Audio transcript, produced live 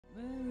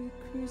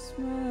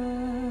Christmas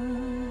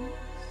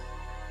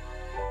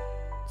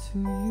to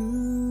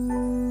you.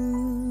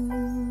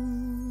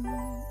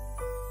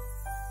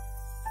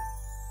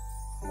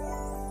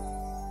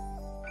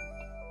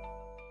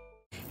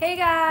 Hey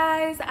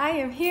guys, I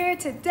am here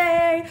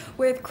today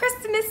with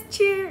Christmas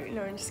cheer.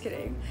 No, I'm just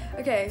kidding.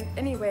 Okay,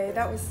 anyway,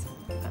 I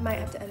might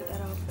have to edit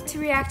that out. To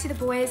react to the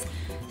BOYZ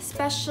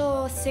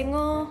special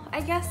single,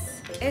 I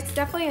guess. It's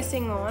definitely a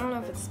single, I don't know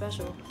if it's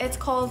special. It's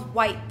called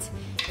White,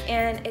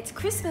 and it's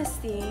Christmas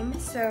theme,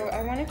 so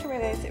I wanted to wear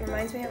this. It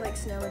reminds me of like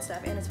snow and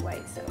stuff, and it's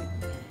white, so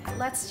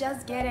let's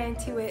just get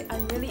into it.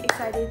 I'm really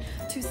excited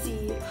to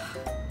see.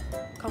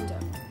 Calm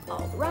down.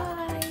 All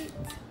right.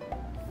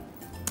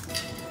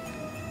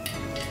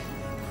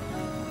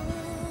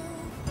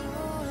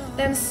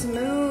 Them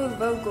smooth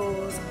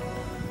vocals.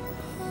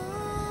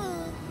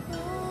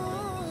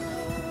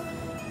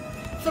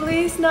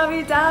 Feliz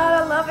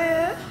Navidad, I love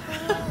it.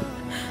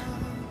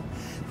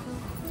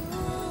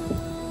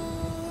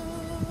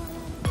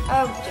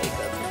 Oh,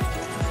 Jacob.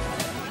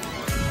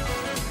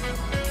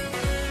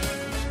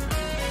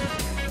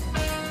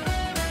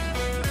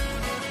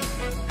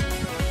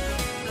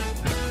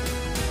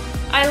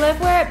 I live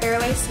where it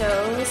barely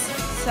snows,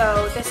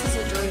 so this is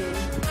a dream.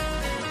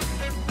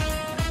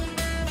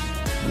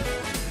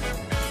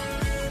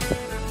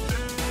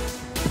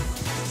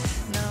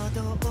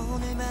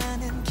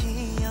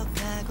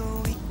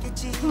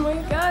 Oh my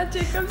god,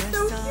 Jacob's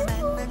so cute!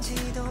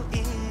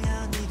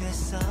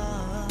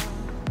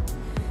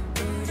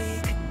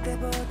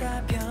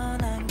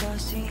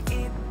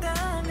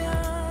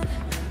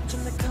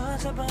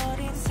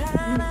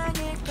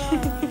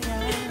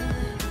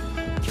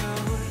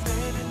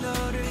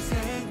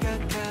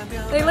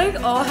 They like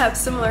all have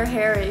similar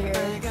hair right here.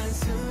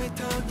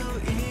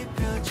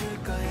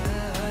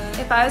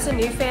 If I was a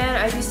new fan,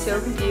 I'd be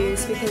so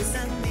confused because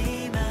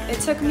it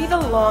took me the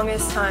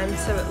longest time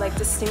to like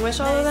distinguish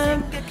all of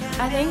them.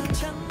 I think,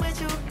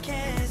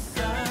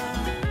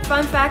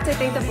 fun fact, I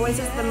think the BOYZ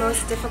is the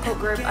most difficult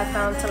group I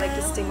found to like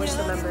distinguish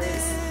the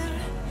members.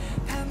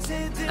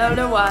 I don't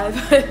know why,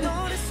 but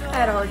I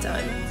had a hard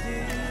time.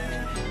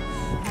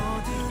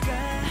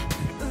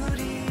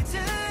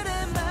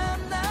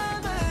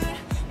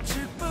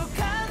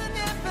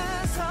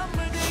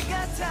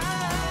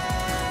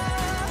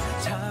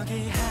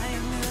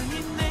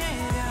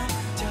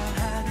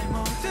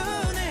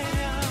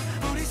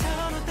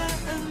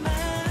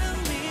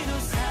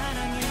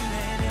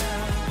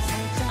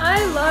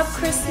 I love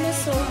Christmas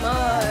so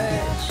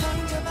much.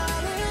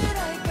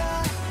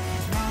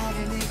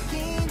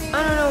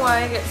 I don't know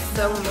why I get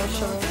so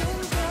emotional.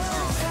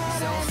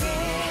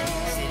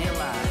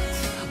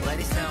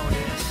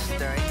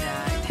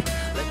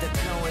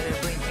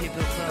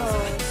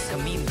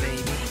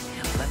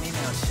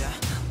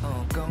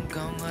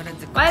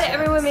 Why did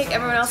everyone make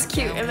everyone else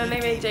cute and then they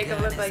make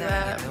Jacob look like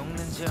that?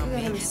 Look at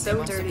him,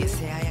 so dirty.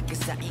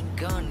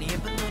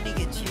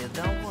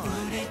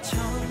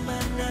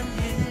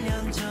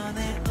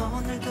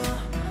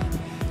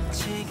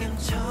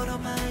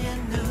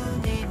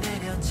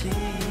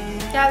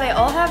 Yeah, they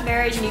all have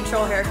very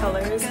neutral hair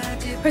colors,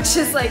 which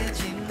is like,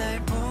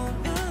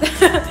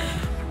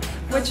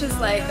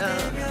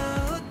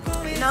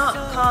 not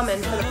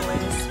common for the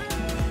BOYZ.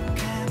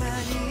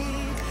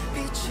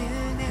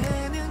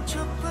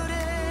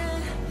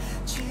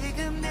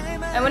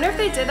 I wonder if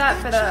they did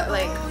that for the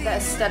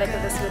aesthetic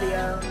of this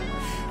video.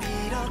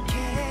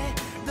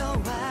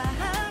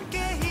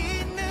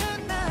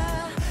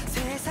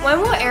 When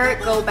will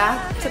Eric go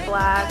back to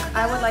black?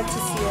 I would like to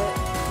see it.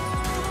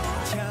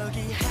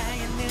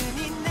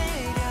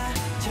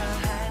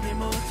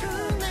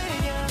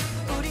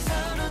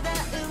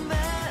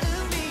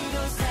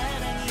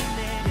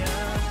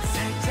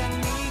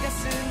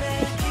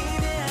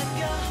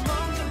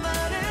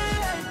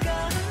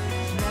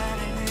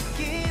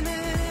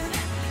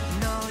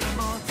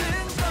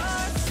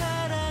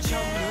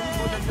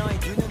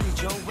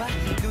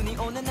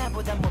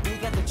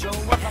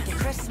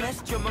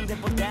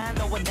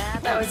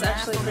 That was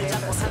actually pretty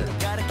impressive.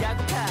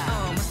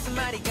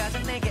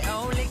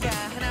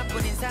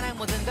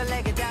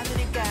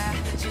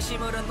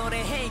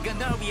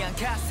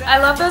 I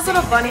love those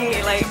little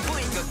bunny, like,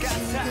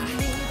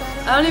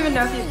 I don't even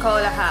know if you'd call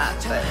it a hat,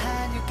 but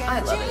I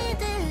love it.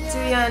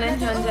 Dooyeon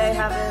and Hyunjae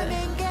have it.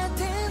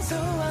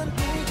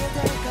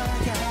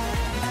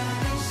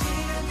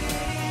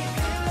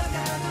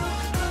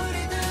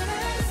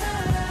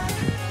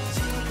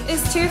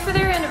 Is 2 for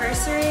their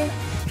anniversary?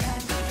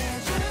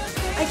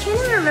 I can't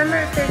even remember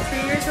if they're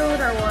 3 years old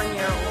or 1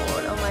 year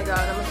old. Oh my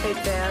god, I'm a big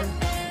fan.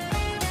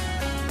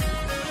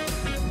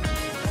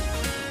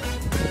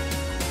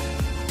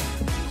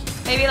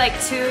 Maybe like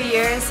 2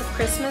 years of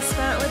Christmas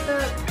spent with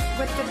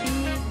the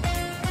bee.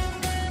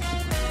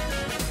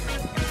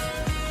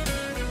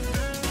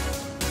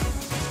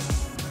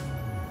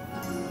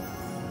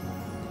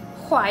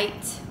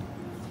 White.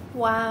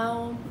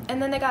 Wow.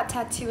 And then they got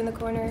tattoo in the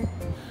corner.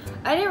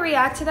 I didn't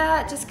react to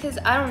that just because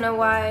I don't know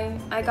why.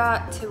 I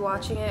got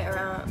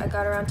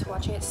around to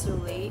watching it so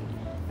late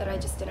that I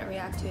just didn't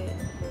react to it.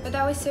 But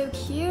that was so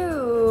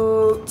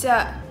cute.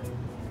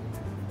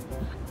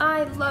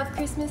 I love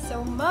Christmas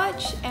so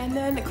much, and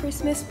then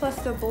Christmas plus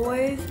the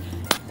boys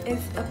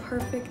is a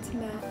perfect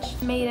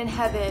match. Made in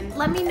heaven.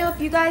 Let me know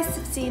if you guys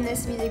have seen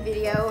this music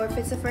video or if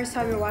it's the first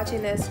time you're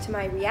watching this to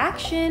my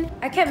reaction.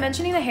 I kept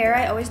mentioning the hair.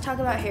 I always talk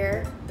about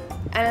hair.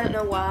 I don't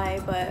know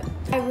why, but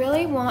I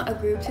really want a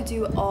group to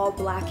do all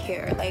black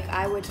hair. Like,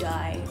 I would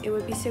die. It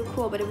would be so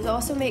cool, but it would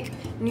also make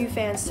new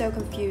fans so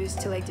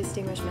confused to like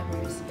distinguish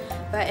members.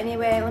 But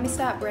anyway, let me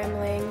stop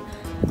rambling.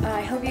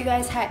 I hope you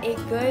guys had a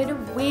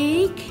good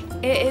week.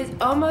 It is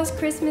almost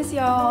Christmas,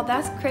 y'all.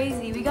 That's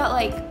crazy. We got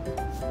like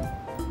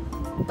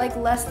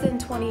less than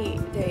 20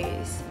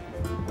 days,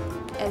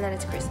 and then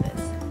it's Christmas.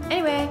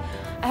 Anyway,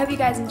 I hope you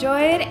guys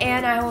enjoyed,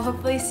 and I will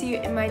hopefully see you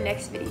in my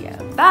next video.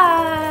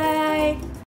 Bye!